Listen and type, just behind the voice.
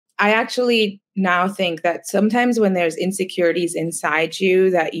I actually now think that sometimes when there's insecurities inside you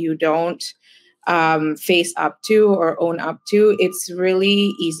that you don't face up to or own up to, it's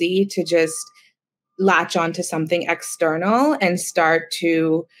really easy to just latch onto something external and start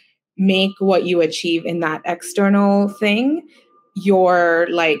to make what you achieve in that external thing your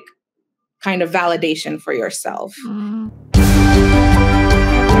like kind of validation for yourself.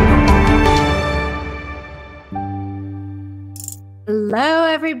 Hello,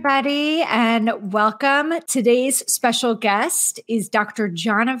 everybody, and welcome. Today's special guest is Dr.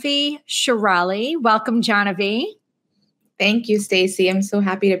 Jinhavi Shirali. Welcome, Janhavi. Thank you, Stacy. I'm so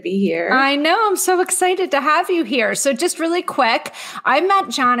happy to be here. I know. I'm so excited to have you here. So just really quick, I met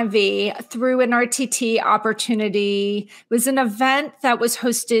Janhavi through an RTT opportunity. It was an event that was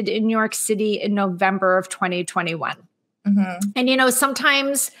hosted in New York City in November of 2021. Mm-hmm. And,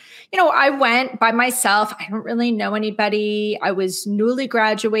 sometimes, I went by myself. I don't really know anybody. I was newly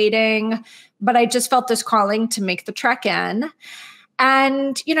graduating, but I just felt this calling to make the trek in.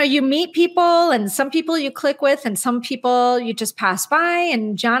 And, you meet people, and some people you click with and some people you just pass by.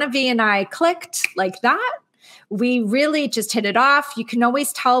 And Janhavi and I clicked like that. We really just hit it off. You can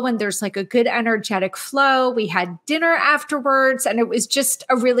always tell when there's like a good energetic flow. We had dinner afterwards, and it was just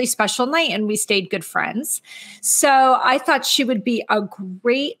a really special night, and we stayed good friends. So I thought she would be a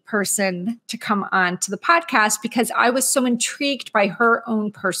great person to come on to the podcast because I was so intrigued by her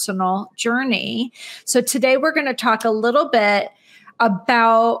own personal journey. So today we're going to talk a little bit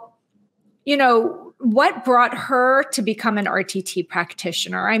about, what brought her to become an RTT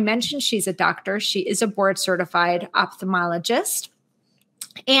practitioner. I mentioned she's a doctor. She is a board-certified ophthalmologist.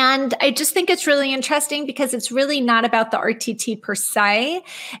 And I just think it's really interesting because it's really not about the RTT per se.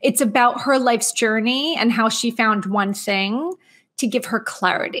 It's about her life's journey and how she found one thing to give her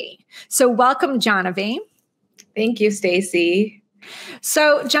clarity. So welcome, Janhavi. Thank you, Stacy.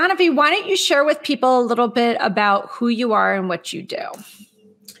 So Janhavi, why don't you share with people a little bit about who you are and what you do?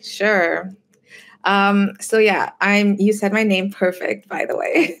 Sure. You said my name perfect, by the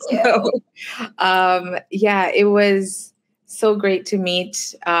way. It was so great to meet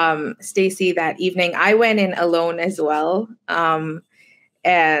Stacy that evening. I went in alone as well.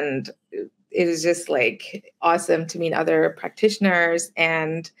 And it was just like awesome to meet other practitioners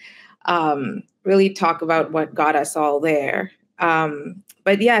and really talk about what got us all there.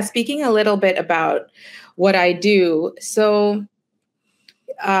 Speaking a little bit about what I do. So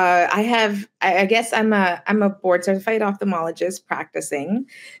I guess I'm a board-certified ophthalmologist practicing.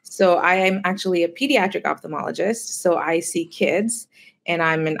 So I am actually a pediatric ophthalmologist. So I see kids, and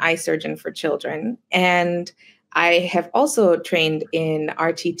I'm an eye surgeon for children. And I have also trained in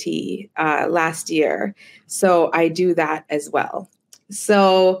RTT last year. So I do that as well.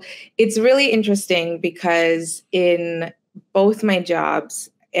 So it's really interesting because in both my jobs,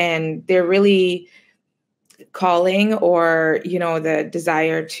 and they're really calling or, the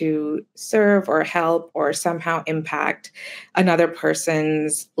desire to serve or help or somehow impact another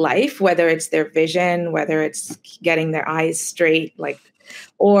person's life, whether it's their vision, whether it's getting their eyes straight,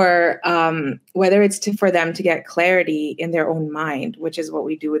 or whether it's for them to get clarity in their own mind, which is what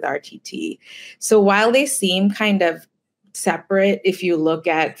we do with RTT. So while they seem kind of separate, if you look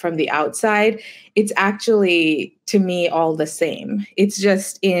at from the outside, it's actually, to me, all the same. It's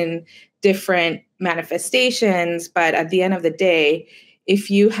just in different manifestations. But at the end of the day, if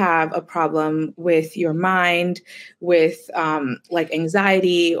you have a problem with your mind, with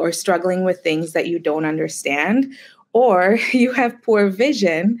anxiety or struggling with things that you don't understand, or you have poor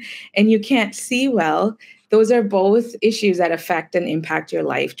vision and you can't see well, those are both issues that affect and impact your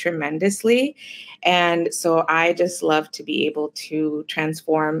life tremendously. And so I just love to be able to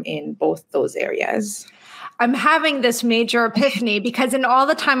transform in both those areas. I'm having this major epiphany because in all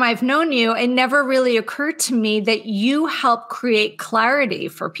the time I've known you, it never really occurred to me that you help create clarity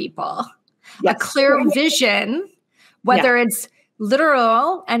for people. Yes. A clear vision, whether it's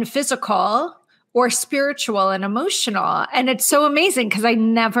literal and physical or spiritual and emotional. And it's so amazing because I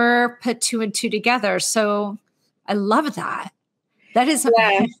never put two and two together. So I love that. That is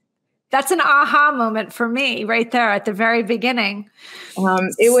that's an aha moment for me right there at the very beginning.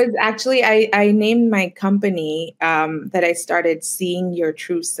 It was actually, I named my company that I started Seeing Your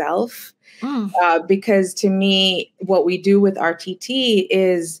True Self, because to me, what we do with RTT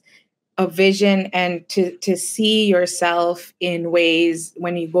is a vision and to see yourself in ways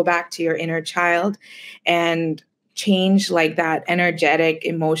when you go back to your inner child and change like that energetic,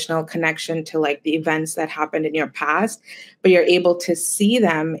 emotional connection to like the events that happened in your past, but you're able to see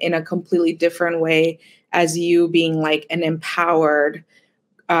them in a completely different way as you being like an empowered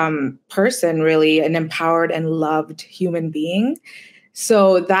person, really an empowered and loved human being.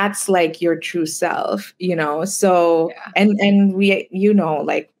 So that's like your true self, So, and we,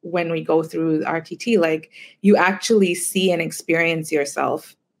 like when we go through RTT, like you actually see and experience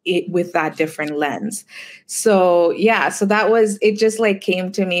yourself with that different lens. So, yeah, so it just like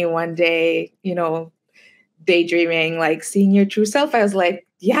came to me one day, daydreaming, like seeing your true self. I was like,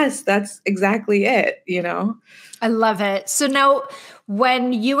 yes, that's exactly it, I love it. So now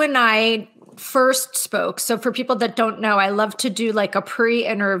when you and I first spoke, so for people that don't know, I love to do like a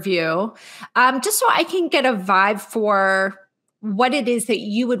pre-interview, just so I can get a vibe for what it is that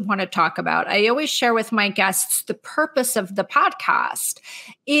you would want to talk about. I always share with my guests the purpose of the podcast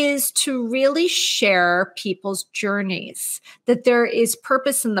is to really share people's journeys, that there is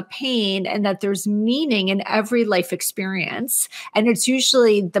purpose in the pain and that there's meaning in every life experience. And it's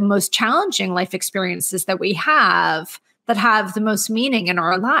usually the most challenging life experiences that we have that have the most meaning in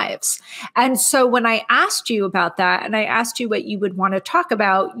our lives. And so when I asked you about that and I asked you what you would want to talk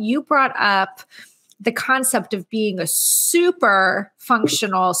about, you brought up the concept of being a super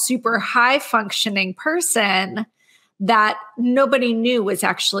functional, super high functioning person that nobody knew was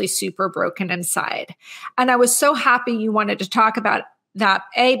actually super broken inside. And I was so happy you wanted to talk about that,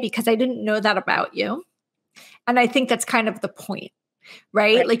 because I didn't know that about you. And I think that's kind of the point,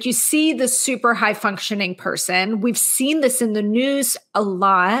 right? Like you see the super high functioning person. We've seen this in the news a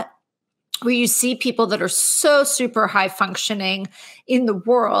lot, where you see people that are so super high functioning in the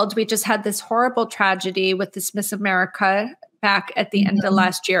world. We just had this horrible tragedy with this Miss America back at the end of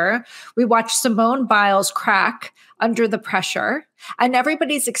last year. We watched Simone Biles crack under the pressure, and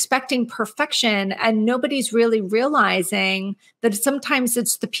everybody's expecting perfection, and nobody's really realizing that sometimes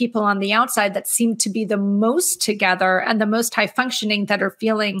it's the people on the outside that seem to be the most together and the most high functioning that are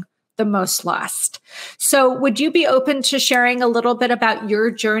feeling the most lost. So would you be open to sharing a little bit about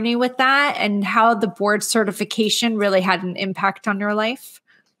your journey with that and how the board certification really had an impact on your life?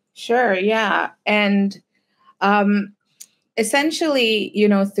 Sure. Yeah. And essentially,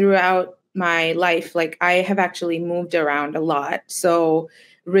 throughout my life, like I have actually moved around a lot. So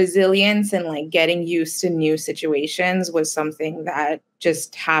resilience and like getting used to new situations was something that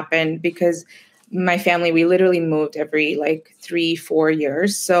just happened because my family, we literally moved every like 3-4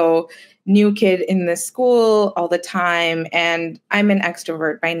 years. So new kid in the school all the time. And I'm an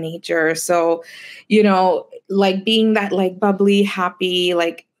extrovert by nature. So, like being that like bubbly, happy,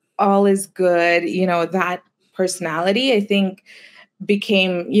 like all is good, that personality, I think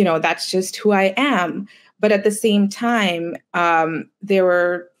became, that's just who I am. But at the same time, there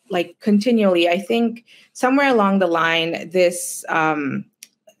were like continually, I think somewhere along the line, this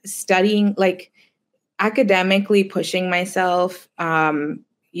studying, like academically pushing myself, trying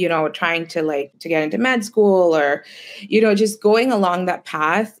to get into med school or, just going along that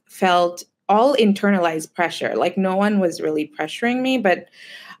path felt all internalized pressure. Like no one was really pressuring me, but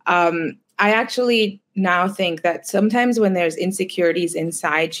I actually now think that sometimes when there's insecurities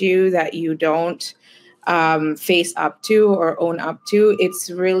inside you that you don't face up to or own up to, it's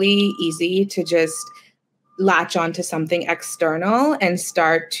really easy to just latch onto something external and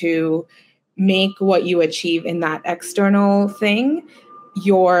start to make what you achieve in that external thing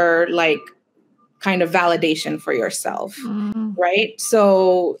your like kind of validation for yourself. Right.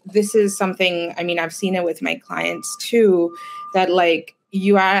 So this is something, I mean, I've seen it with my clients too, that like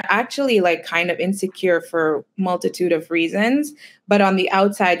you are actually like kind of insecure for multitude of reasons, but on the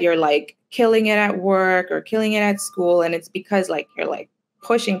outside, you're like killing it at work or killing it at school. And it's because like you're like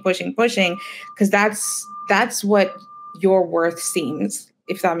pushing, because that's what your worth seems,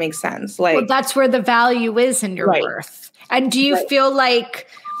 if that makes sense. Like, well, that's where the value is in your worth. And do you feel like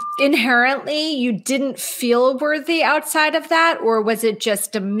inherently you didn't feel worthy outside of that, or was it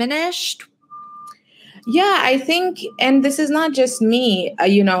just diminished? Yeah, I think, and this is not just me, I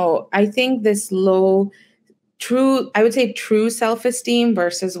think this I would say true self-esteem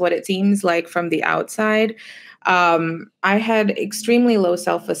versus what it seems like from the outside. I had extremely low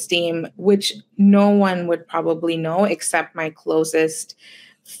self-esteem, which no one would probably know except my closest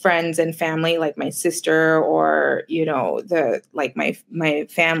friends and family, like my sister or, my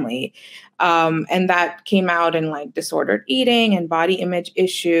family. And that came out in like disordered eating and body image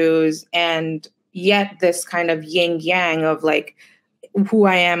issues. And yet this kind of yin yang of like, who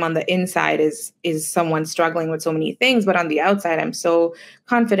I am on the inside is someone struggling with so many things, but on the outside, I'm so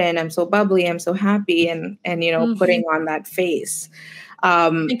confident, I'm so bubbly, I'm so happy, and putting on that face.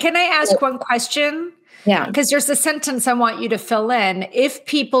 And can I ask one question? Yeah, because there's a sentence I want you to fill in. If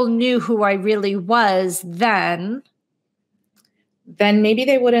people knew who I really was, then maybe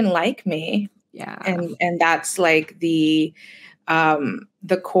they wouldn't like me. Yeah, and that's like the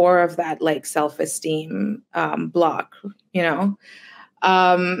core of that like self-esteem block,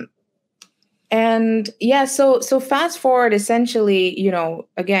 And yeah, so fast forward, essentially,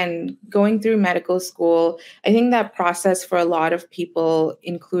 again, going through medical school, I think that process for a lot of people,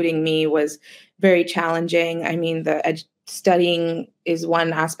 including me, was very challenging. I mean, studying is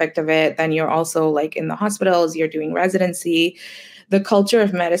one aspect of it. Then you're also like in the hospitals, you're doing residency. The culture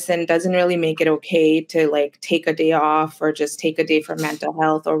of medicine doesn't really make it okay to like take a day off or just take a day for mental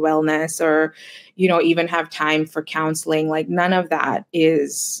health or wellness, or even have time for counseling. Like none of that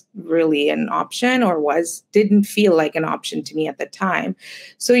is really an option, or didn't feel like an option to me at the time.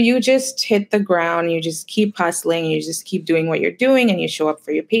 So you just hit the ground, you just keep hustling, you just keep doing what you're doing, and you show up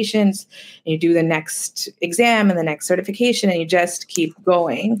for your patients, and you do the next exam and the next certification, and you just keep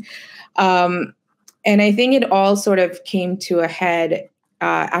going. And I think it all sort of came to a head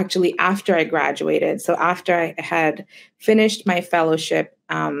actually after I graduated. So after I had finished my fellowship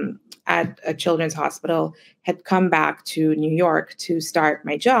at a children's hospital, had come back to New York to start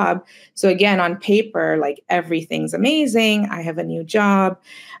my job. So again, on paper, like everything's amazing. I have a new job.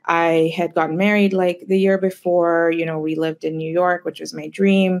 I had gotten married like the year before. We lived in New York, which was my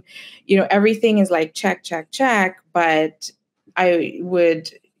dream. Everything is like check, check, check. But I would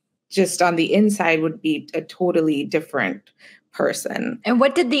just on the inside would be a totally different person. And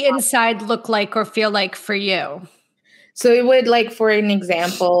what did the inside look like or feel like for you? So it would, like, for an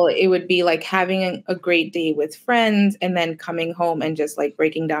example, it would be like having a great day with friends and then coming home and just like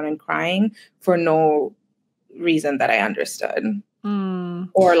breaking down and crying for no reason that I understood.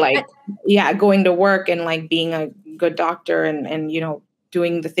 Or like, going to work and like being a good doctor and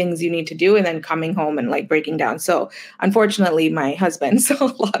doing the things you need to do and then coming home and like breaking down. So unfortunately, my husband saw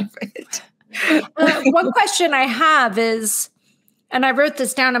a lot of it. One question I have is, and I wrote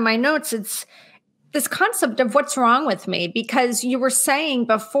this down in my notes, it's this concept of what's wrong with me, because you were saying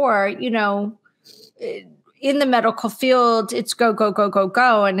before, in the medical field, it's go, go, go, go,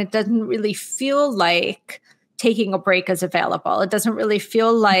 go. And it doesn't really feel like taking a break is available. It doesn't really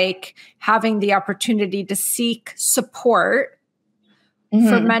feel like having the opportunity to seek support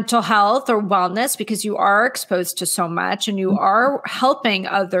for mental health or wellness, because you are exposed to so much and you are helping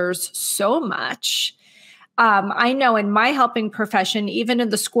others so much. I know in my helping profession, even in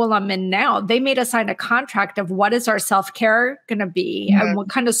the school I'm in now, they made us sign a contract of what is our self-care going to be and what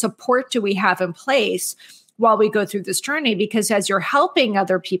kind of support do we have in place while we go through this journey, because as you're helping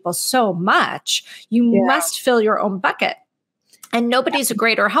other people so much, you must fill your own bucket. And nobody's a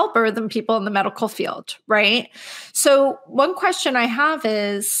greater helper than people in the medical field, right? So one question I have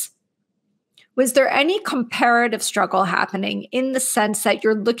is, was there any comparative struggle happening in the sense that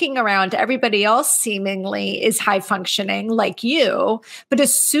you're looking around, everybody else seemingly is high functioning like you, but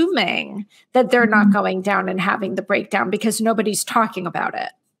assuming that they're not going down and having the breakdown because nobody's talking about it?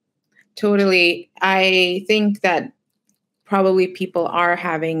 Totally. I think that probably people are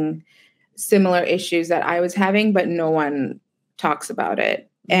having similar issues that I was having, but no one talks about it.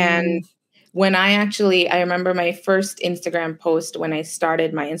 And when I remember my first Instagram post when I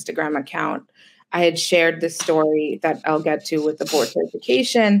started my Instagram account, I had shared this story that I'll get to with the board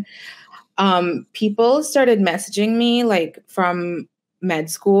certification. People started messaging me like from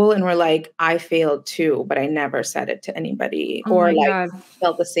med school and were like, I failed too, but I never said it to anybody. Or like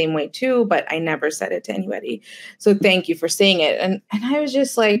felt the same way too, but I never said it to anybody. So thank you for saying it. And I was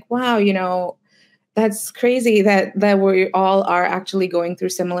just like, wow, that's crazy that we all are actually going through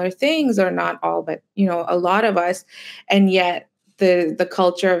similar things, or not all, but a lot of us. And yet the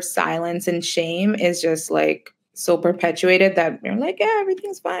culture of silence and shame is just like so perpetuated that you're like, yeah,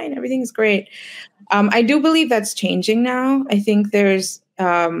 everything's fine, everything's great. I do believe that's changing now. I think there's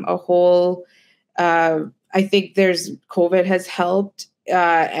I think COVID has helped.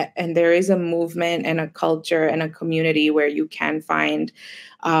 And there is a movement and a culture and a community where you can find,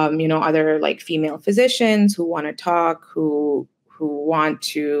 other like female physicians who want to talk, who want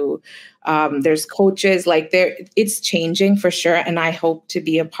to, there's coaches it's changing for sure. And I hope to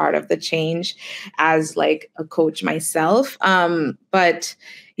be a part of the change as like a coach myself. But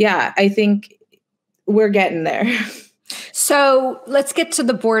yeah, I think we're getting there. So let's get to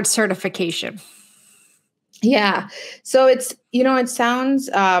the board certification. Yeah. So it's, it sounds,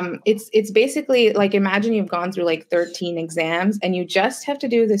 it's basically like, imagine you've gone through like 13 exams and you just have to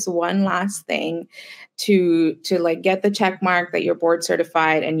do this one last thing to like get the check mark that you're board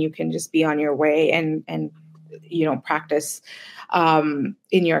certified, and you can just be on your way and practice, in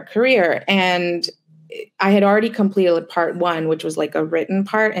your career. And I had already completed part 1, which was like a written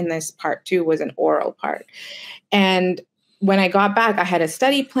part. And this part 2 was an oral part. And when I got back, I had a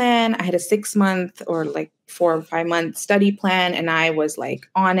study plan. I had a 6-month or like 4 or 5-month study plan. And I was like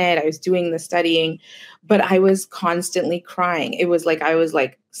on it. I was doing the studying, but I was constantly crying. It was like, I was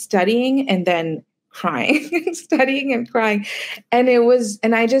like studying and then crying, studying and crying. And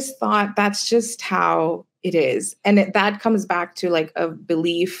I just thought that's just how it is. And that comes back to like a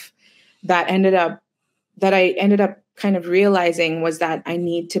belief that I ended up kind of realizing was that I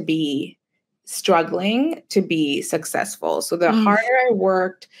need to be struggling to be successful. So the harder I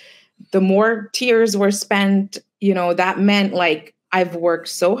worked, the more tears were spent, that meant like I've worked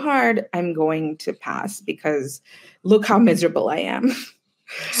so hard, I'm going to pass because look how miserable I am.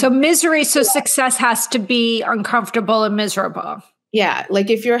 So success has to be uncomfortable and miserable. Yeah. Like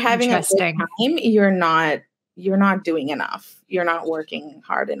if you're having a good time, you're not doing enough. You're not working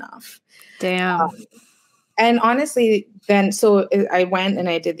hard enough. Damn. And honestly, then, so I went and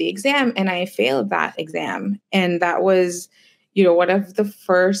I did the exam and I failed that exam. And that was, one of the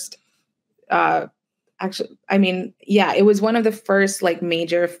first, it was one of the first like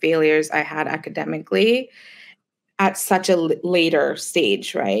major failures I had academically at such a later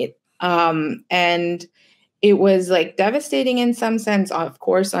stage. Right. And it was like devastating in some sense, of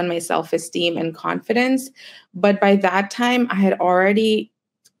course, on my self-esteem and confidence. But by that time I had already,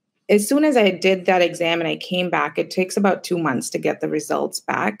 as soon as I did that exam and I came back, it takes about 2 months to get the results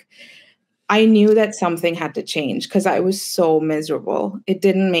back. I knew that something had to change because I was so miserable. It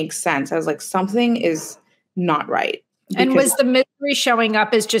didn't make sense. I was like, something is not right. And was the misery showing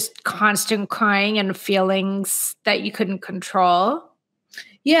up as just constant crying and feelings that you couldn't control?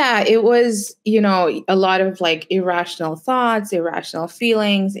 Yeah, it was, a lot of like irrational thoughts, irrational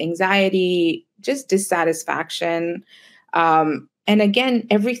feelings, anxiety, just dissatisfaction. And again,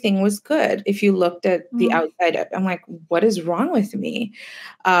 everything was good. If you looked at the outside, I'm like, what is wrong with me?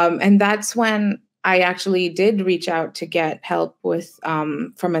 And that's when I actually did reach out to get help with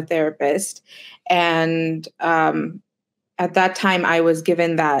from a therapist. And at that time, I was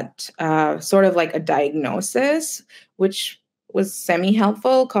given that sort of like a diagnosis, which was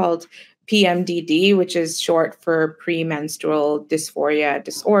semi-helpful, called PMDD, which is short for premenstrual dysphoria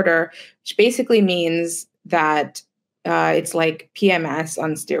disorder, which basically means that it's like PMS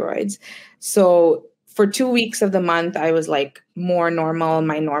on steroids. So for 2 weeks of the month, I was like more normal,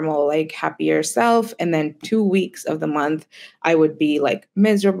 my normal, like happier self. And then 2 weeks of the month, I would be like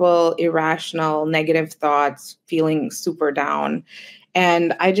miserable, irrational, negative thoughts, feeling super down.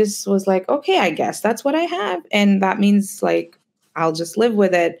 And I just was like, okay, I guess that's what I have. And that means like, I'll just live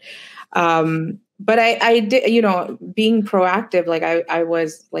with it. But I did, being proactive, like I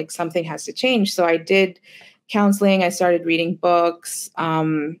was like, something has to change. So I did counseling. I started reading books.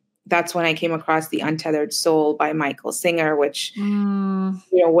 That's when I came across The Untethered Soul by Michael Singer, which,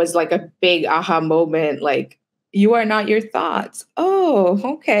 was like a big aha moment. Like, you are not your thoughts. Oh,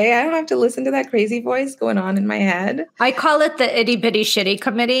 okay. I don't have to listen to that crazy voice going on in my head. I call it the itty bitty shitty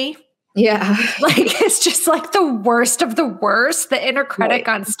committee. Yeah. Like, it's just like the worst of the worst, the inner critic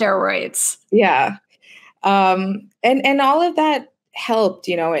on steroids. Yeah. And all of that helped,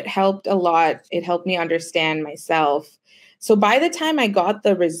 it helped a lot. It helped me understand myself. So by the time I got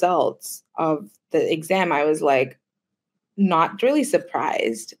the results of the exam, I was like, not really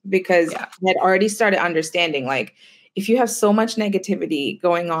surprised because I had already started understanding, like, if you have so much negativity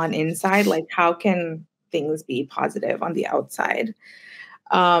going on inside, like, how can things be positive on the outside?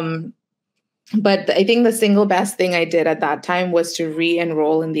 But I think the single best thing I did at that time was to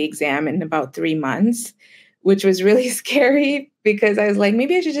re-enroll in the exam in about 3 months, which was really scary because I was like,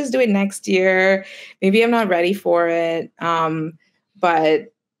 maybe I should just do it next year. Maybe I'm not ready for it.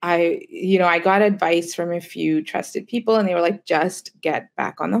 But I got advice from a few trusted people and they were like, just get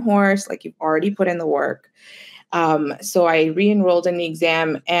back on the horse. Like, you've already put in the work. So I re-enrolled in the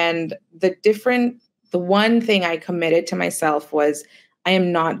exam, and the one thing I committed to myself was, I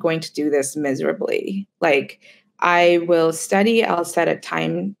am not going to do this miserably. Like, I will study. I'll set a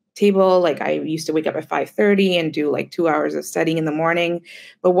timetable. Like, I used to wake up at 5:30 and do like 2 hours of studying in the morning.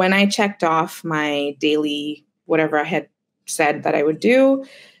 But when I checked off my daily, whatever I had said that I would do,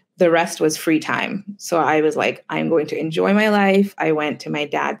 the rest was free time. So I was like, I'm going to enjoy my life. I went to my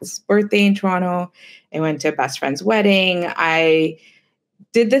dad's birthday in Toronto. I went to a best friend's wedding. I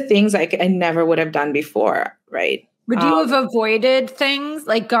did the things I never would have done before, right? Would you have avoided things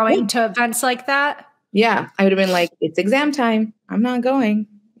like going to events like that? Yeah, I would have been like, it's exam time. I'm not going.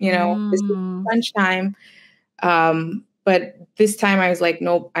 This is lunchtime. But this time I was like,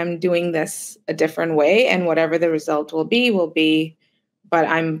 nope, I'm doing this a different way. And whatever the result will be. But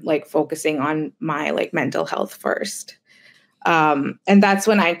I'm like focusing on my like mental health first. And that's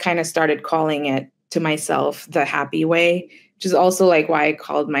when I kind of started calling it to myself the happy way, which is also like why I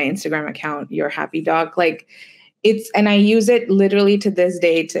called my Instagram account Your Happy Dog. Like and I use it literally to this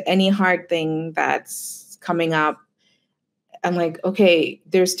day to any hard thing that's coming up. I'm like, okay,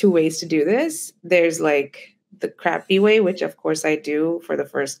 there's two ways to do this. There's like the crappy way, which of course I do for the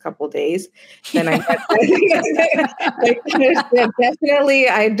first couple days. Then I definitely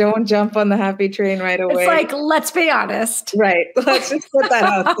I don't jump on the happy train right away. It's like, let's be honest. Right. Let's just put that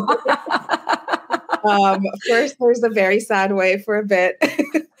out. First, there's the very sad way for a bit.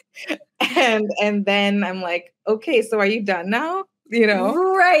 And then I'm like, okay, so are you done now?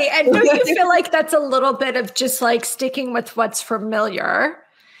 Right. And don't you feel like that's a little bit of just like sticking with what's familiar?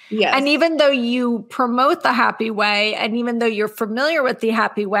 Yes. And even though you promote the happy way, and even though you're familiar with the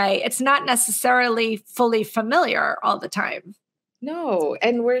happy way, it's not necessarily fully familiar all the time. No.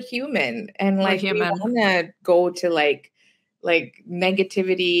 And we're human. And like, we human. want to go to like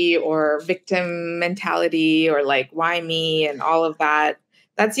negativity or victim mentality or like, why me and all of that.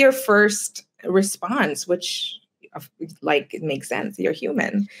 That's your first response, which like it makes sense. You're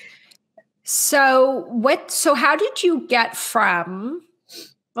human. So how did you get from,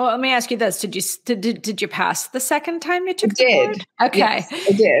 well, let me ask you this. Did you pass the second time you took the board? Okay. Yes,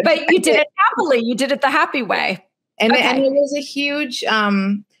 I did. But you did it happily. You did it the happy way. And it was a huge,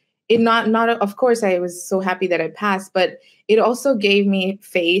 of course I was so happy that I passed, but it also gave me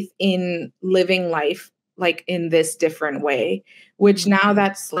faith in living life like in this different way, which now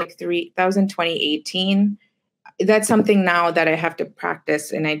that's like 2018. That's something now that I have to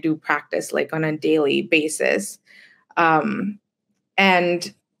practice, and I do practice like on a daily basis. And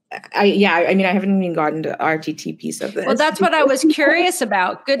I haven't even gotten to the RTT piece of this. Well, that's what I was curious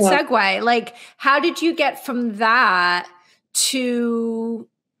about. Good segue. Like, how did you get from that to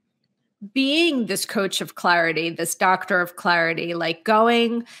being this coach of clarity, this doctor of clarity, like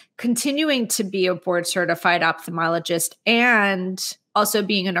continuing to be a board certified ophthalmologist and also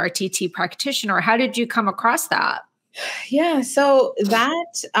being an RTT practitioner? How did you come across that? Yeah. So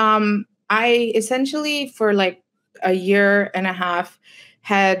that, I essentially for like a year and a half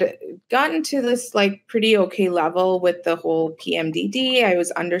had gotten to this like pretty okay level with the whole PMDD. I was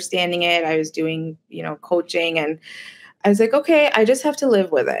understanding it. I was doing, coaching, and I was like, okay, I just have to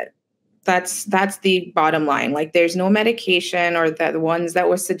live with it. That's the bottom line. Like there's no medication, or the ones that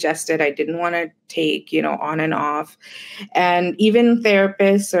were suggested I didn't want to take, on and off. And even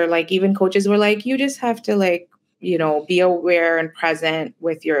therapists or like even coaches were like, you just have to like, be aware and present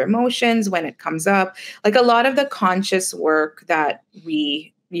with your emotions when it comes up. Like a lot of the conscious work that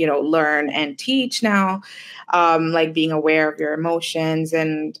we, learn and teach now, like being aware of your emotions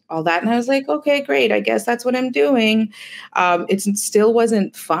and all that. And I was like, okay, great. I guess that's what I'm doing. It still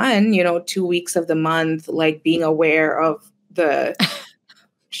wasn't fun, 2 weeks of the month, like being aware of the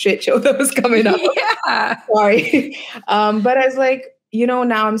shit show that was coming up. Yeah. Sorry. But I was like,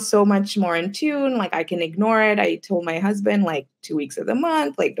 now I'm so much more in tune. Like I can ignore it. I told my husband like 2 weeks of the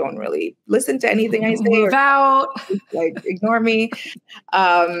month, like don't really listen to anything I say. Move out. Like ignore me.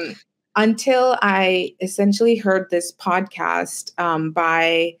 Until I essentially heard this podcast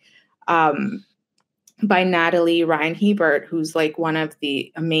by Natalie Ryan Hebert, who's like one of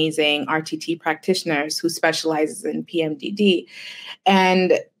the amazing RTT practitioners who specializes in PMDD.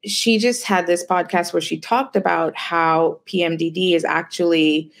 And she just had this podcast where she talked about how PMDD is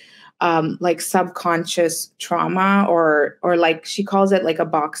actually like subconscious trauma, or like she calls it like a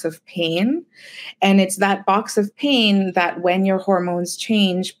box of pain. And it's that box of pain that when your hormones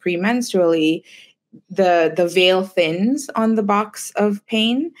change premenstrually, the veil thins on the box of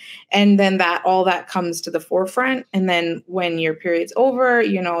pain, and then that all that comes to the forefront. And then when your period's over,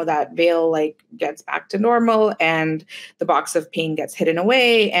 that veil like gets back to normal, and the box of pain gets hidden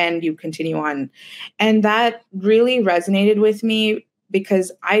away, and you continue on. And that really resonated with me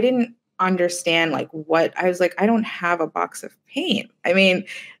because I didn't understand like what I was like, I don't have a box of pain. I mean,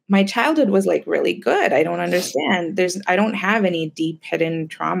 my childhood was like really good. I don't understand. I don't have any deep hidden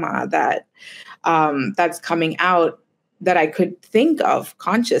trauma that's coming out that I could think of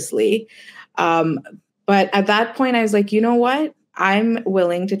consciously. But at that point, I was like, you know what? I'm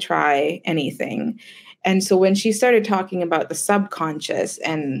willing to try anything. And so when she started talking about the subconscious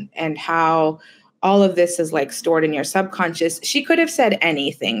and how all of this is like stored in your subconscious, she could have said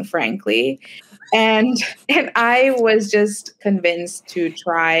anything, frankly. And I was just convinced to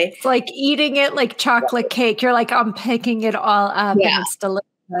try. It's like eating it like chocolate cake. You're like, I'm picking it all up and it's delicious.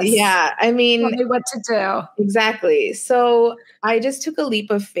 Yeah, I mean, tell me what to do. Exactly. So I just took a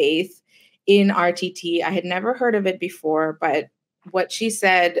leap of faith in RTT. I had never heard of it before, but what she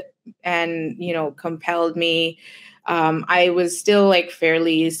said and, compelled me I was still like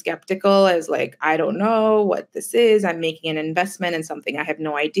fairly skeptical as like, I don't know what this is. I'm making an investment in something I have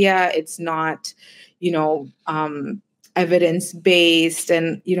no idea. It's not, evidence-based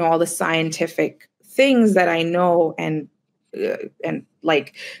and, all the scientific things that I know and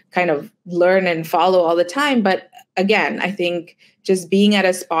like kind of learn and follow all the time. But again, I think just being at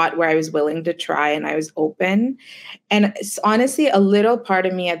a spot where I was willing to try and I was open. And it's honestly, a little part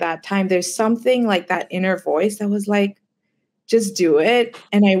of me at that time, there's something like that inner voice that was like, just do it.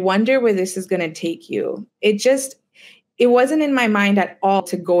 And I wonder where this is going to take you. It wasn't in my mind at all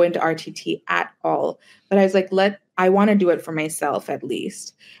to go into RTT at all. But I was like, I want to do it for myself at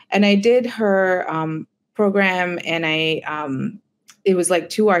least. And I did her program, and it was like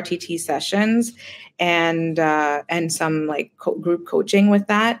 2 RTT sessions and some like group coaching with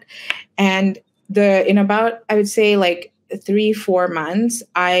that. And in about, I would say like 3-4 months,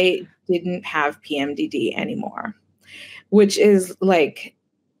 I didn't have PMDD anymore, which is like,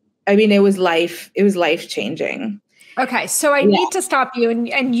 I mean, it was life changing. Okay. So I need to stop you,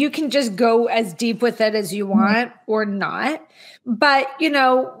 and you can just go as deep with it as you want or not. But,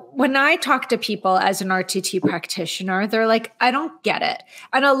 when I talk to people as an RTT practitioner, they're like, I don't get it.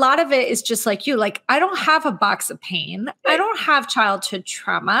 And a lot of it is just like you, like, I don't have a box of pain. I don't have childhood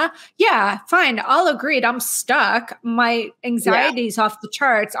trauma. Yeah, fine. I'll agree. I'm stuck. My anxiety's off the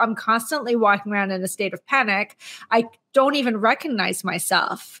charts. I'm constantly walking around in a state of panic. I don't even recognize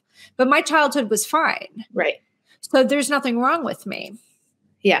myself, but my childhood was fine. Right. So there's nothing wrong with me.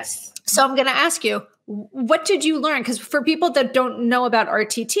 Yes. So I'm going to ask you, what did you learn? Because for people that don't know about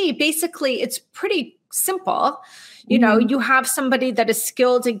RTT, basically it's pretty simple. You have somebody that is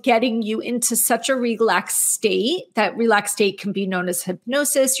skilled at getting you into such a relaxed state. That relaxed state can be known as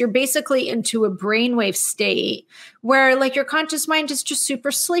hypnosis. You're basically into a brainwave state where like your conscious mind is just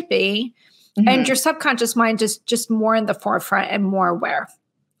super sleepy and your subconscious mind is just more in the forefront and more aware,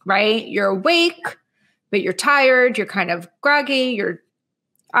 right? You're awake, but you're tired. You're kind of groggy. Your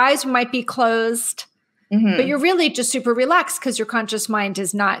eyes might be closed. But you're really just super relaxed because your conscious mind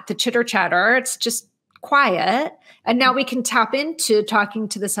is not the chitter chatter. It's just quiet. And now we can tap into talking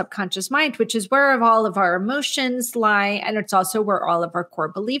to the subconscious mind, which is where all of our emotions lie. And it's also where all of our core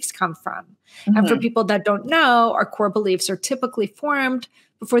beliefs come from. And for people that don't know, our core beliefs are typically formed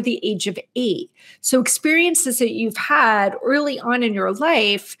before the age of 8. So experiences that you've had early on in your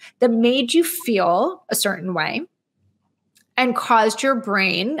life that made you feel a certain way and caused your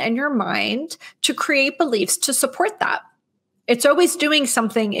brain and your mind to create beliefs to support that. It's always doing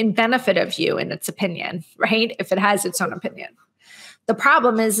something in benefit of you in its opinion, right? If it has its own opinion. The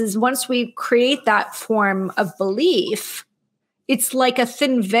problem is once we create that form of belief, it's like a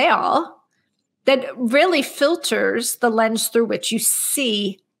thin veil that really filters the lens through which you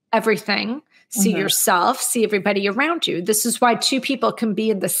see everything, see yourself, see everybody around you. This is why 2 people can be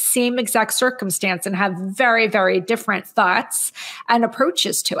in the same exact circumstance and have very, very different thoughts and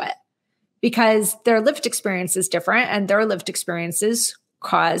approaches to it because their lived experience is different and their lived experiences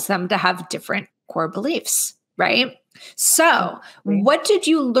cause them to have different core beliefs, right? So what did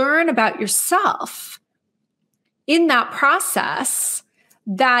you learn about yourself in that process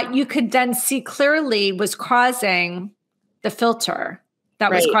that you could then see clearly was causing the filter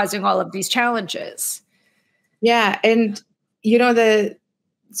that was causing all of these challenges? Yeah. And,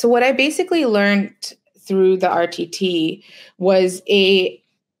 so what I basically learned through the RTT was a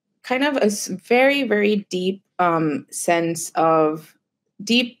kind of a very, very deep sense of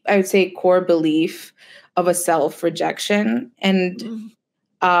I would say, core belief of a self-rejection. And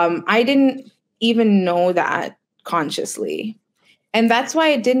I didn't even know that consciously. And that's why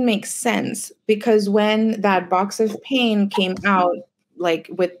it didn't make sense, because when that box of pain came out, like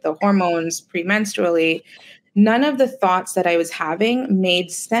with the hormones premenstrually, none of the thoughts that I was having made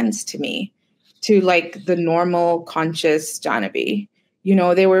sense to me, to like the normal conscious Janhavi.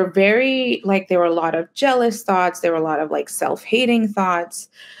 They were there were a lot of jealous thoughts. There were a lot of like self-hating thoughts.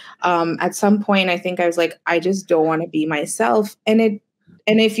 At some point, I think I was like, I just don't want to be myself. And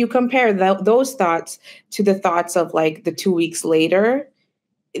if you compare those thoughts to the thoughts of like the 2 weeks later,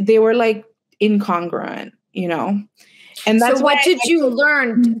 they were like incongruent, And that's so what did you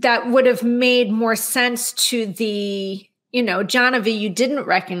learn that would have made more sense to the, Janhavi you didn't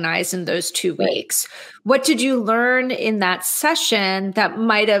recognize in those 2 weeks? What did you learn in that session that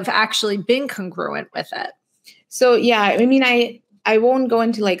might have actually been congruent with it? So, yeah, I mean, I won't go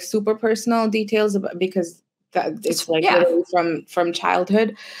into like super personal details because it's like literally from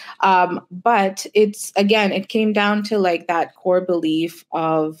childhood. But it came down to like that core belief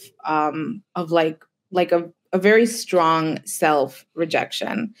of like a very strong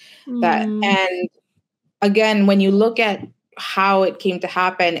self-rejection and again, when you look at how it came to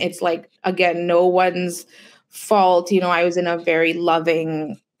happen, it's like, again, no one's fault. I was in a very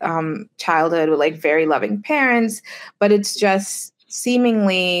loving childhood with like very loving parents, but it's just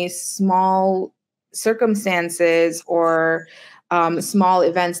seemingly small circumstances or small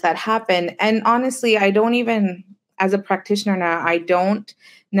events that happen. And honestly, I don't even, as a practitioner now, I don't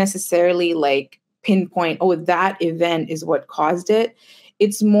necessarily like pinpoint, oh, that event is what caused it.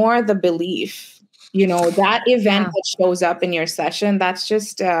 It's more the belief, that event that shows up in your session. That's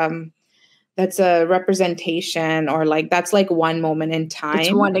just, that's a representation, or like, that's like one moment in time.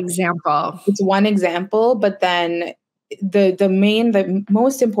 It's one example. But then the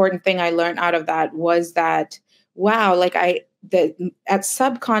most important thing I learned out of that was that, wow, like at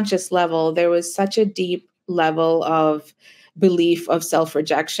subconscious level, there was such a deep level of belief of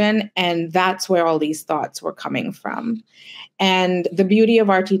self-rejection. And that's where all these thoughts were coming from. And the beauty of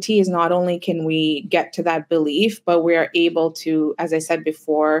RTT is not only can we get to that belief, but we are able to, as I said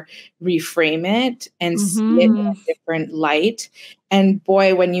before, reframe it and see it in a different light. And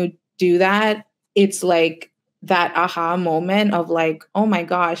boy, when you do that, it's like that aha moment of like, oh my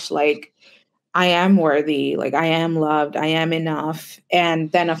gosh, like I am worthy, like I am loved, I am enough.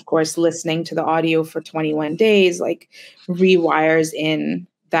 And then of course, listening to the audio for 21 days, like rewires in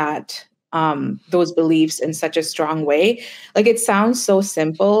that those beliefs in such a strong way. Like it sounds so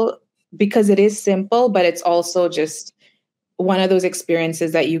simple because it is simple, but it's also just one of those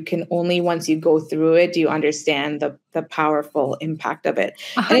experiences that you can only, once you go through it, do you understand the powerful impact of it.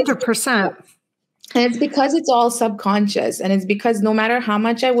 100%. And it's because it's all subconscious. And it's because no matter how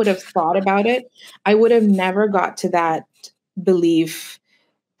much I would have thought about it, I would have never got to that belief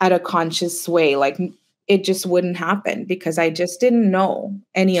at a conscious way. Like it just wouldn't happen because I just didn't know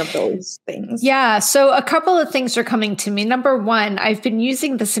any of those things. Yeah. So a couple of things are coming to me. Number one, I've been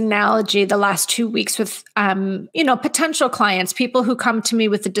using this analogy the last 2 weeks with, potential clients, people who come to me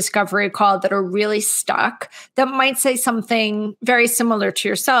with a discovery call that are really stuck, that might say something very similar to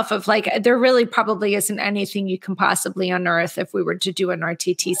yourself of like, there really probably isn't anything you can possibly unearth if we were to do an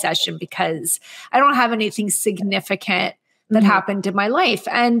RTT session because I don't have anything significant that happened in my life.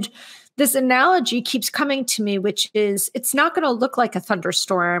 And this analogy keeps coming to me, which is it's not going to look like a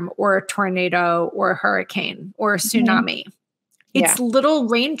thunderstorm or a tornado or a hurricane or a tsunami. It's little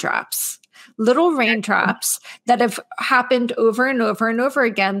raindrops that have happened over and over and over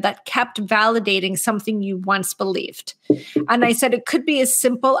again that kept validating something you once believed. And I said it could be as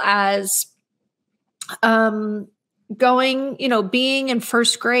simple as being in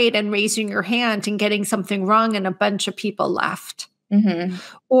first grade and raising your hand and getting something wrong and a bunch of people left.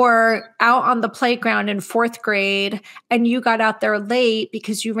 Or out on the playground in fourth grade and you got out there late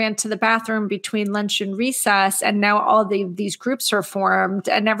because you ran to the bathroom between lunch and recess, and now all these groups are formed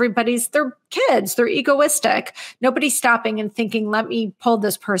and they're kids, they're egoistic. Nobody's stopping and thinking, let me pull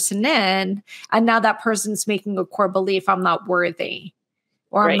this person in. And now that person's making a core belief, I'm not worthy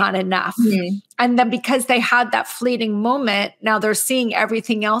or I'm not enough. And then because they had that fleeting moment, now they're seeing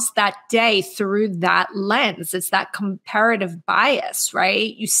everything else that day through that lens. It's that comparative bias,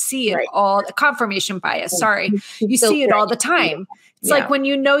 right? You see it all, the confirmation bias, you see it all the time. It's like when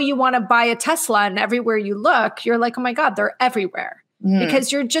you want to buy a Tesla and everywhere you look, you're like, oh my God, they're everywhere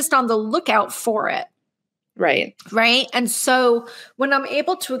because you're just on the lookout for it. Right. And so when I'm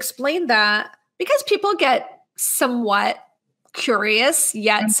able to explain that, because people get somewhat curious,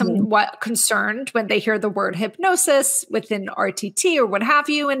 yet somewhat concerned when they hear the word hypnosis within RTT or what have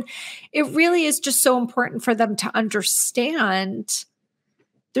you. And it really is just so important for them to understand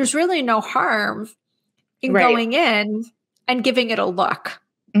there's really no harm in going in and giving it a look.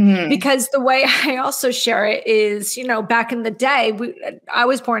 Because the way I also share it is, back in the day, I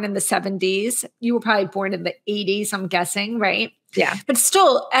was born in the 70s. You were probably born in the 80s, I'm guessing, right? Yeah. But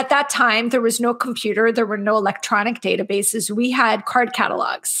still, at that time, there was no computer. There were no electronic databases. We had card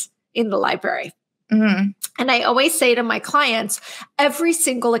catalogs in the library. And I always say to my clients, every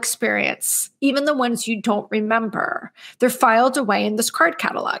single experience, even the ones you don't remember, they're filed away in this card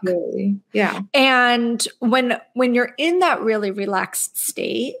catalog. Really? Yeah. And when you're in that really relaxed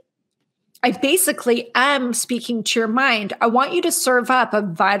state, I basically am speaking to your mind. I want you to serve up a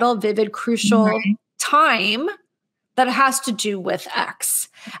vital, vivid, crucial time that has to do with X.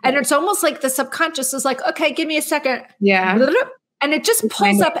 And it's almost like the subconscious is like, okay, give me a second. Yeah. And it just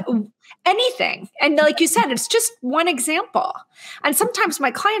pulls up anything. And like you said, it's just one example. And sometimes my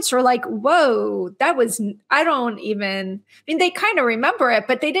clients are like, whoa, they kind of remember it,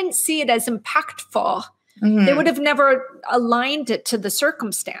 but they didn't see it as impactful They would have never aligned it to the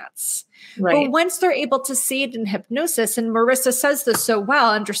circumstance. Right. But once they're able to see it in hypnosis, and Marissa says this so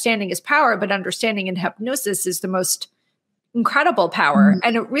well, understanding is power, but understanding in hypnosis is the most incredible power.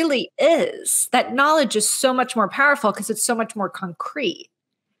 And it really is. That knowledge is so much more powerful because it's so much more concrete.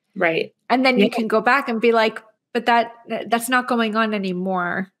 Right. And then you can go back and be like, but that's not going on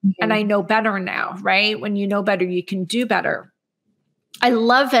anymore. And I know better now, right? When you know better, you can do better. I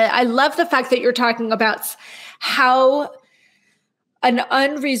love it. I love the fact that you're talking about how an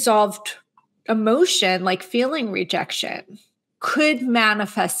unresolved emotion, like feeling rejection, could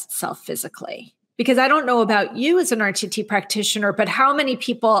manifest itself physically. Because I don't know about you as an RTT practitioner, but how many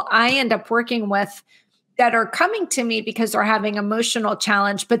people I end up working with that are coming to me because they're having emotional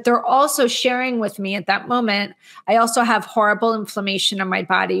challenge, but they're also sharing with me at that moment, I also have horrible inflammation in my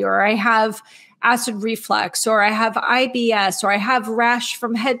body, or I have acid reflux, or I have IBS, or I have rash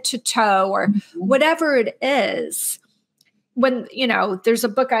from head to toe, or whatever it is. When, there's a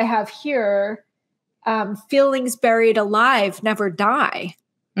book I have here, Feelings Buried Alive Never Die.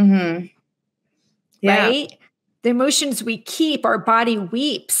 Yeah. Right? The emotions we keep, our body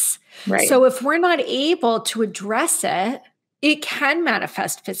weeps. Right. So if we're not able to address it, it can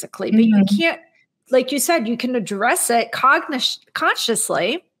manifest physically, but you can't, like you said, you can address it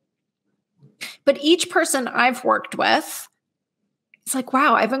consciously. But each person I've worked with, it's like,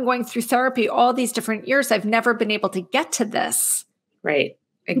 wow, I've been going through therapy all these different years. I've never been able to get to this. Right.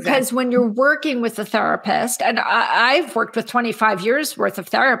 Exactly. Because when you're working with a therapist, and I've worked with 25 years worth of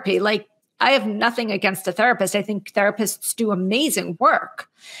therapy, like I have nothing against a therapist. I think therapists do amazing work.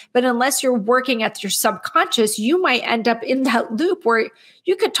 But unless you're working at your subconscious, you might end up in that loop where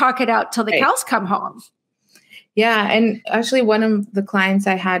you could talk it out till the cows come home. Yeah. And actually, one of the clients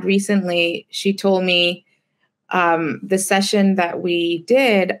I had recently, she told me the session that we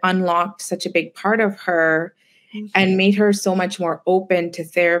did unlocked such a big part of her and made her so much more open to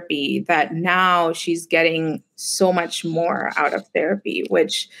therapy that now she's getting so much more out of therapy,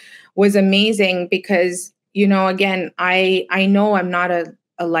 which was amazing because, again, I know I'm not a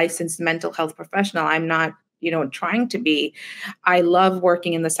licensed mental health professional. I'm not, trying to be. I love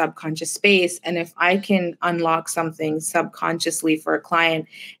working in the subconscious space. And if I can unlock something subconsciously for a client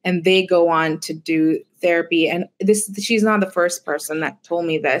and they go on to do therapy, and she's not the first person that told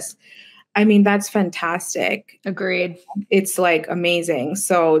me this. I mean, that's fantastic. Agreed. It's like amazing.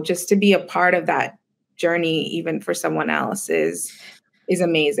 So just to be a part of that journey, even for someone else is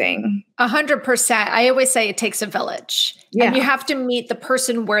amazing. 100%. I always say it takes a village. Yeah. And you have to meet the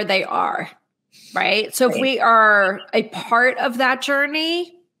person where they are, right? So if we are a part of that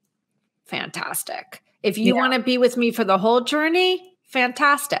journey, fantastic. If you want to be with me for the whole journey,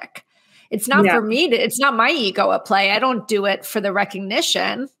 fantastic. It's not for me. It's not my ego at play. I don't do it for the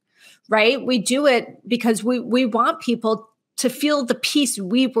recognition, right? We do it because we want people to feel the peace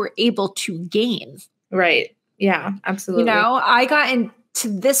we were able to gain. Right. Yeah, absolutely. I got into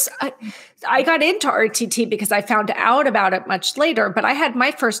RTT because I found out about it much later, but I had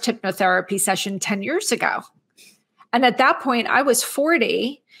my first hypnotherapy session 10 years ago. And at that point I was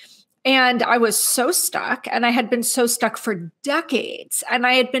 40 and I was so stuck, and I had been so stuck for decades. And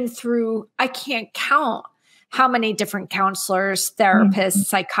I had been through, I can't count how many different counselors, therapists,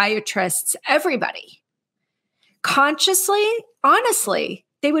 psychiatrists, everybody. Consciously, honestly,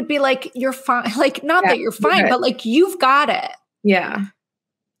 they would be like, you're fine. Like, not that you're fine, but like, you've got it. Yeah.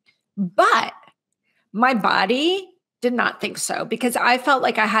 But my body did not think so, because I felt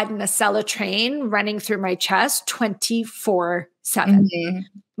like I had an Acela train running through my chest 24/7.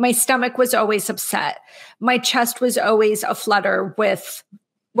 My stomach was always upset. My chest was always aflutter with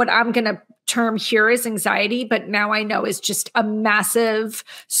what I'm going to term here is anxiety, but now I know is just a massive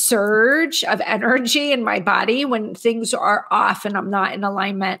surge of energy in my body when things are off and I'm not in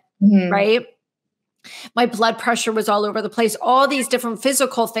alignment, right? My blood pressure was all over the place. All these different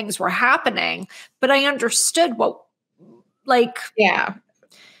physical things were happening, but I understood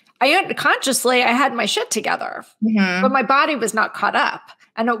consciously I had my shit together, but my body was not caught up.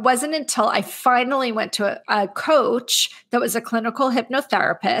 And it wasn't until I finally went to a coach that was a clinical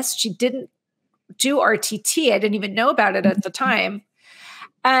hypnotherapist. She didn't do RTT. I didn't even know about it at the time.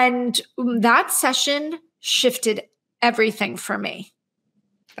 And that session shifted everything for me.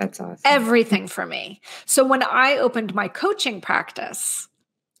 That's awesome. Everything for me. So when I opened my coaching practice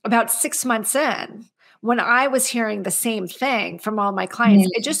about 6 months in, when I was hearing the same thing from all my clients,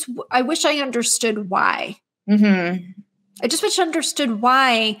 I wish I understood why. I just wish I understood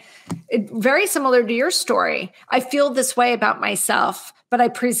why. Very similar to your story. I feel this way about myself, but I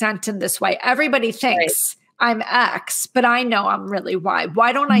present in this way. Everybody thinks I'm X, but I know I'm really Y.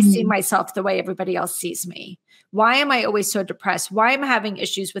 Why don't I see myself the way everybody else sees me? Why am I always so depressed? Why am I having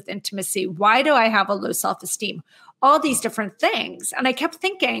issues with intimacy? Why do I have a low self-esteem? All these different things. And I kept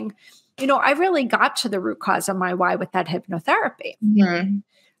thinking, I really got to the root cause of my why with that hypnotherapy. Mm-hmm.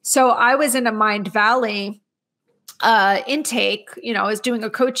 So I was in a Mind Valley intake, I was doing a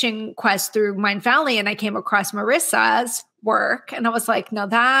coaching quest through Mind Valley, and I came across Marissa's work, and I was like, no,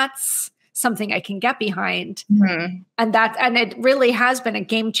 that's something I can get behind. Mm-hmm. And it really has been a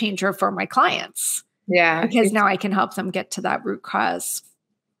game changer for my clients. Yeah. Because now I can help them get to that root cause.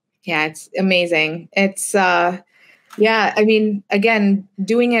 Yeah, it's amazing. It's, I mean, again,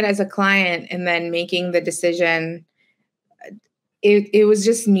 doing it as a client and then making the decision, it was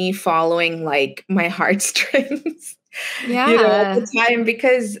just me following like my heartstrings, at the time,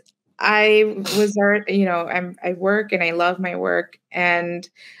 because I was, I work and I love my work. And,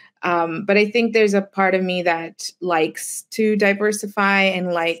 but I think there's a part of me that likes to diversify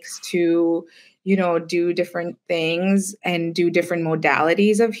and likes to, do different things and do different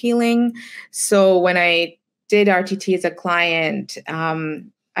modalities of healing. So when I did RTT as a client,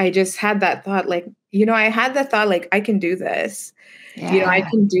 I just had that thought, like, I can do this. Yeah. I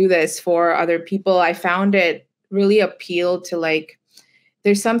can do this for other people. I found it really appealed to, like,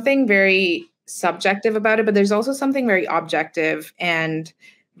 there's something very subjective about it, but there's also something very objective and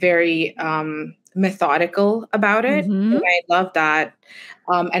very methodical about it. Mm-hmm. And I love that.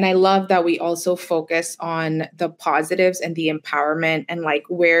 And I love that we also focus on the positives and the empowerment and like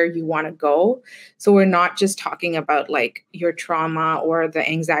where you want to go. So we're not just talking about like your trauma or the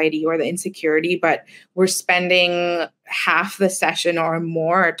anxiety or the insecurity, but we're spending half the session or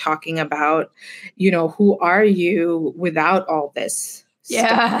more talking about, who are you without all this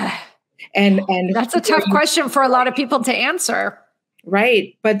stuff? And that's a tough question for a lot of people to answer.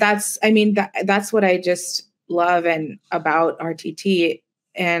 Right. But that's what I just love and about RTT.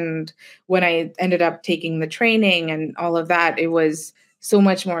 And when I ended up taking the training and all of that, it was so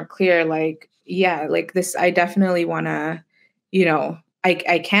much more clear, like, yeah, like this, I definitely want to,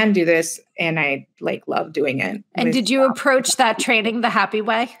 I can do this, and I like love doing it. And did you approach that training the happy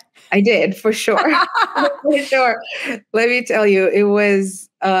way? I did, for sure. For sure. Let me tell you, it was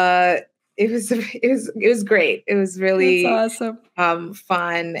great. It was really awesome.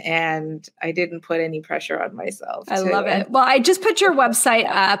 Fun, and I didn't put any pressure on myself. I love it. Well, I just put your website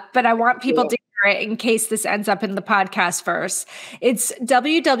up, but I want people to hear it in case this ends up in the podcast first. It's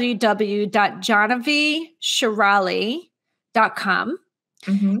www.janhavishirali.com.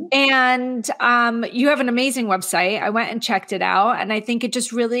 Mm-hmm. And you have an amazing website. I went and checked it out, and I think it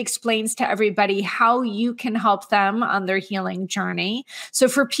just really explains to everybody how you can help them on their healing journey. So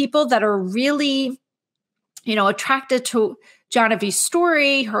for people that are really, attracted to Janhavi's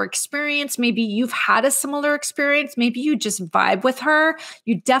story, her experience, maybe you've had a similar experience, maybe you just vibe with her,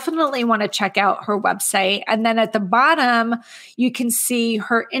 you definitely want to check out her website. And then at the bottom, you can see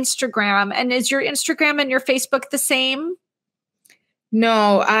her Instagram. And is your Instagram and your Facebook the same?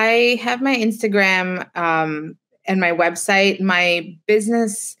 No, I have my Instagram and my website. My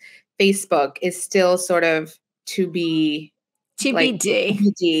business Facebook is still sort of to be TBD. Like,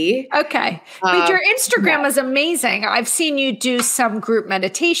 TBD. Okay. But your Instagram is amazing. I've seen you do some group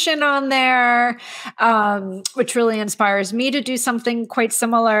meditation on there, which really inspires me to do something quite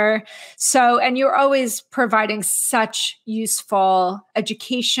similar. So, and you're always providing such useful,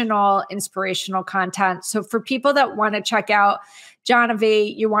 educational, inspirational content. So for people that want to check out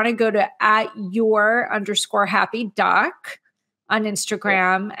Janhavi, you want to go to @your_happy_doc on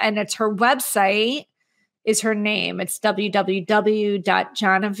Instagram, and it's her website is her name. It's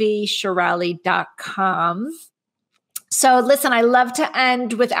www.janhavishirali.com. So listen, I love to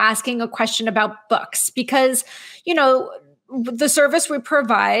end with asking a question about books because, the service we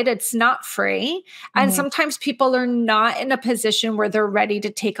provide, it's not free. And sometimes people are not in a position where they're ready to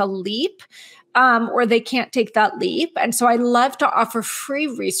take a leap. Or they can't take that leap. And so I love to offer free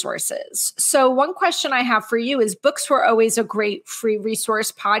resources. So one question I have for you is books were always a great free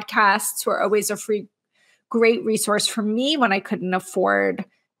resource. Podcasts were always a great resource for me when I couldn't afford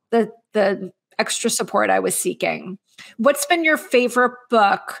the extra support I was seeking. What's been your favorite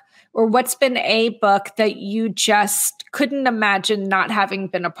book, or what's been a book that you just couldn't imagine not having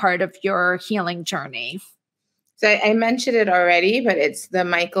been a part of your healing journey? So I mentioned it already, but it's the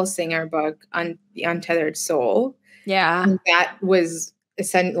Michael Singer book on The Untethered Soul. Yeah. And that was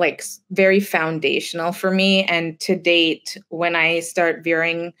like very foundational for me. And to date, when I start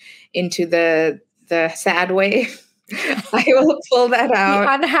veering into the sad way, I will pull that out.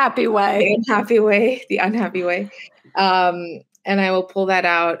 The unhappy way. The unhappy way. And I will pull that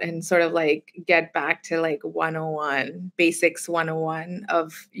out and sort of like get back to like 101, basics 101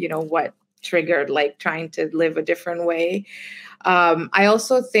 of, what triggered like trying to live a different way. I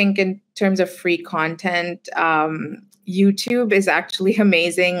also think in terms of free content, YouTube is actually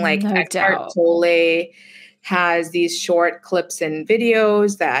amazing. Like Eckhart Tolle has these short clips and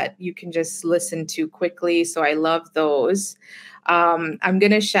videos that you can just listen to quickly. So I love those. I'm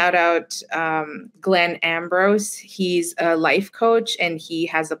going to shout out Glenn Ambrose. He's a life coach and he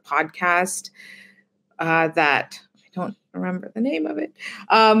has a podcast that I don't remember the name of it.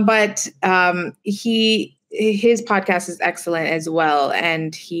 But his podcast is excellent as well.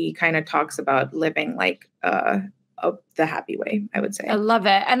 And he kind of talks about living like the happy way, I would say. I love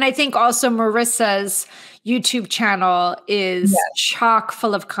it. And I think also Marissa's YouTube channel is chock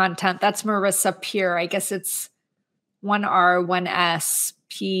full of content. That's Marissa Peer. I guess it's 1R, 1S,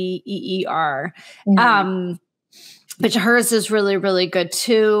 Peer. But hers is really, really good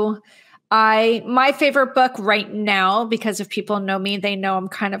too. My favorite book right now, because if people know me, they know I'm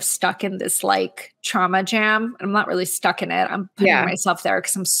kind of stuck in this like trauma jam. I'm not really stuck in it. I'm putting myself there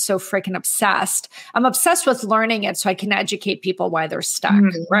because I'm so freaking obsessed. I'm obsessed with learning it so I can educate people why they're stuck,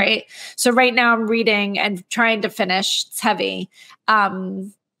 right? So right now I'm reading and trying to finish, it's heavy,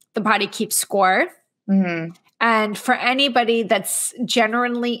 The Body Keeps Score. And for anybody that's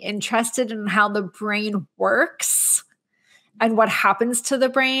genuinely interested in how the brain works, and what happens to the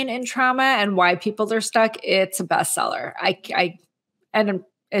brain in trauma and why people are stuck, it's a bestseller. And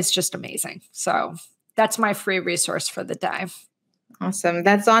it's just amazing. So that's my free resource for the day. Awesome.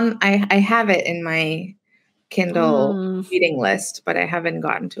 That's on, I have it in my Kindle reading list, but I haven't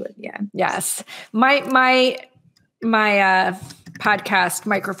gotten to it yet. Yes. My podcast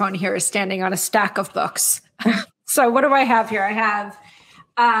microphone here is standing on a stack of books. So what do I have here? I have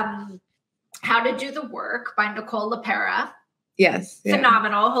How to Do the Work by Nicole LaPera. Yes.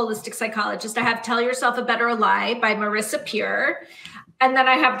 Phenomenal holistic psychologist. I have Tell Yourself a Better Lie by Marissa Peer. And then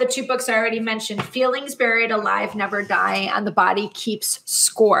I have the two books I already mentioned, Feelings Buried Alive Never Die and The Body Keeps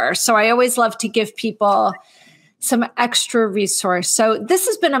Score. So I always love to give people some extra resource. So this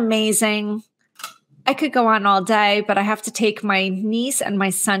has been amazing. I could go on all day, but I have to take my niece and my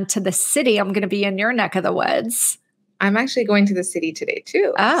son to the city. I'm going to be in your neck of the woods. I'm actually going to the city today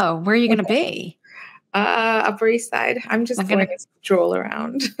too. Oh, where are you going to be? Upper East Side. I'm just going to stroll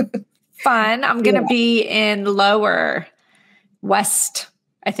around. Fun. I'm going to be in Lower West.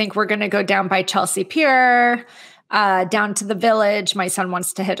 I think we're going to go down by Chelsea Pier, down to the Village. My son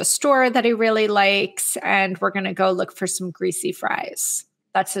wants to hit a store that he really likes, and we're going to go look for some greasy fries.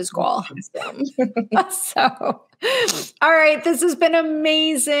 That's his goal. So, all right. This has been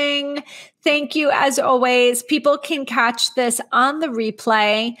amazing. Thank you as always. People can catch this on the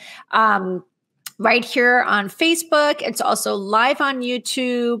replay. Right here on Facebook. It's also live on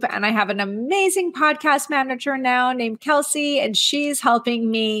YouTube. And I have an amazing podcast manager now named Kelsey, and she's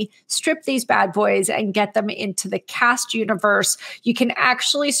helping me strip these bad boys and get them into the cast universe. You can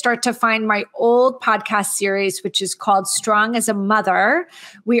actually start to find my old podcast series, which is called Strong as a Mother.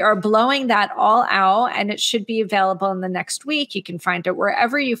 We are blowing that all out, and it should be available in the next week. You can find it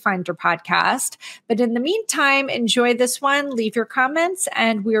wherever you find your podcast. But in the meantime, enjoy this one. Leave your comments,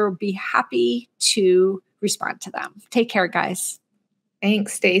 and we will be happy to respond to them. Take care, guys.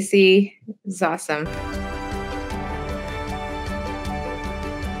 Thanks, Stacy. It's awesome.